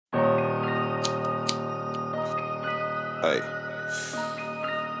Hey,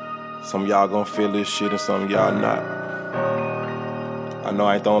 some of y'all gonna feel this shit and some of y'all not. I know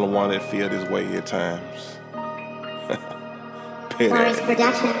I ain't the only one that feel this way at times.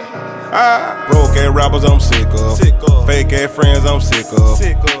 Production. Broke ass rappers I'm sick of. Fake ass friends I'm sick of.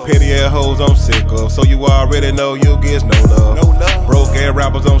 Petty ass hoes I'm sick of. So you already know you get no love. Broke ass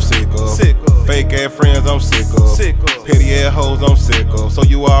rappers I'm sick of. Fake ass friends I'm sick of. Petty ass hoes I'm sick of. So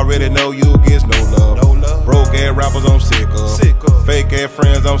you already know you get no love. Broke ass rappers I'm sick of. Fake ass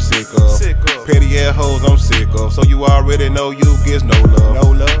friends I'm sick of. Petty ass hoes I'm sick of. So you already know you get no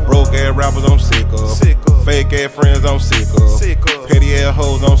love. Broke ass rappers I'm sick of. Fake ass friends I'm sick of. Petty ass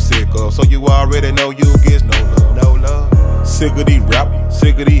hoes I'm sick of. So you already know you get no love. Sick of these rappers,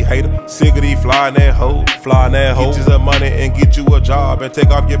 sick of these haters, sick of these flying that hoe. Get you some money and get you a job and take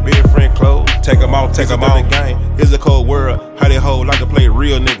off your best friend clothes. Take them out, take them out. The game. It's a cold world. How they hoe like to play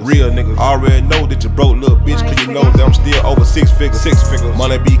real niggas. Already know that you broke little bitch, cause you know that I'm still over six figures.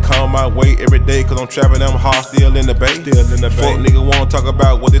 Money be coming my way every day, cause I'm trapping them hard still in the bay. Fuck nigga wanna talk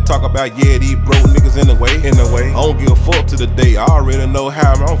about what they talk about. Yeah, these broke niggas in the way. I don't give a fuck to the day. I already know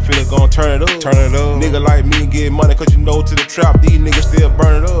how I'm feeling, gonna turn it up. Nigga like me get money, cause you know to the trap, these niggas still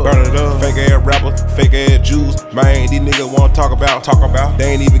burn it up. Fake ass rappers, fake ass Jews. Man, these niggas wanna talk about.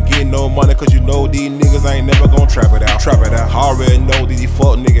 They ain't even getting no money, cause you know these niggas ain't never gonna trap it out. I already know that these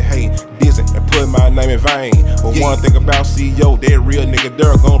fuck niggas hate dissing and put my name in vain. But one thing about CEO, that real nigga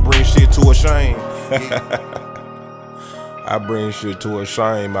there gonna bring shit to a shame. I bring shit to a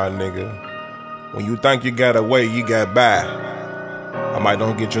shame, my nigga. When you think you got away, you got by. I might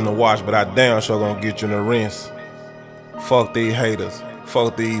don't get you in the wash, but I damn sure gonna get you in the rinse. Fuck these haters,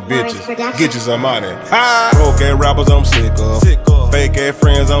 fuck these bitches, get you some money. Broke ass rappers I'm sick of. Fake ass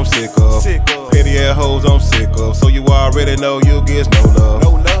friends I'm sick of. Petty ass hoes I'm sick of. So you already know you get no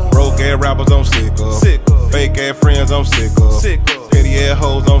love. Broke ass rappers I'm sick of. Fake ass friends I'm sick of. Petty ass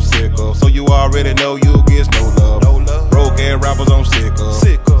hoes I'm sick of. So you already know you get no love. Broke ass rappers I'm sick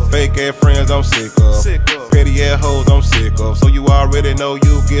of. Fake ass friends I'm sick of. Petty ass hoes I'm sick of. So you already know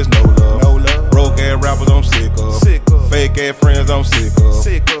you get no love. Broke ass rappers I'm sick of. Fake ass friends I'm sick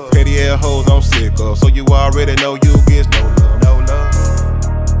of. Petty ass hoes I'm sick of. So you already know you get no love.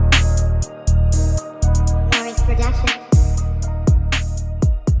 Production.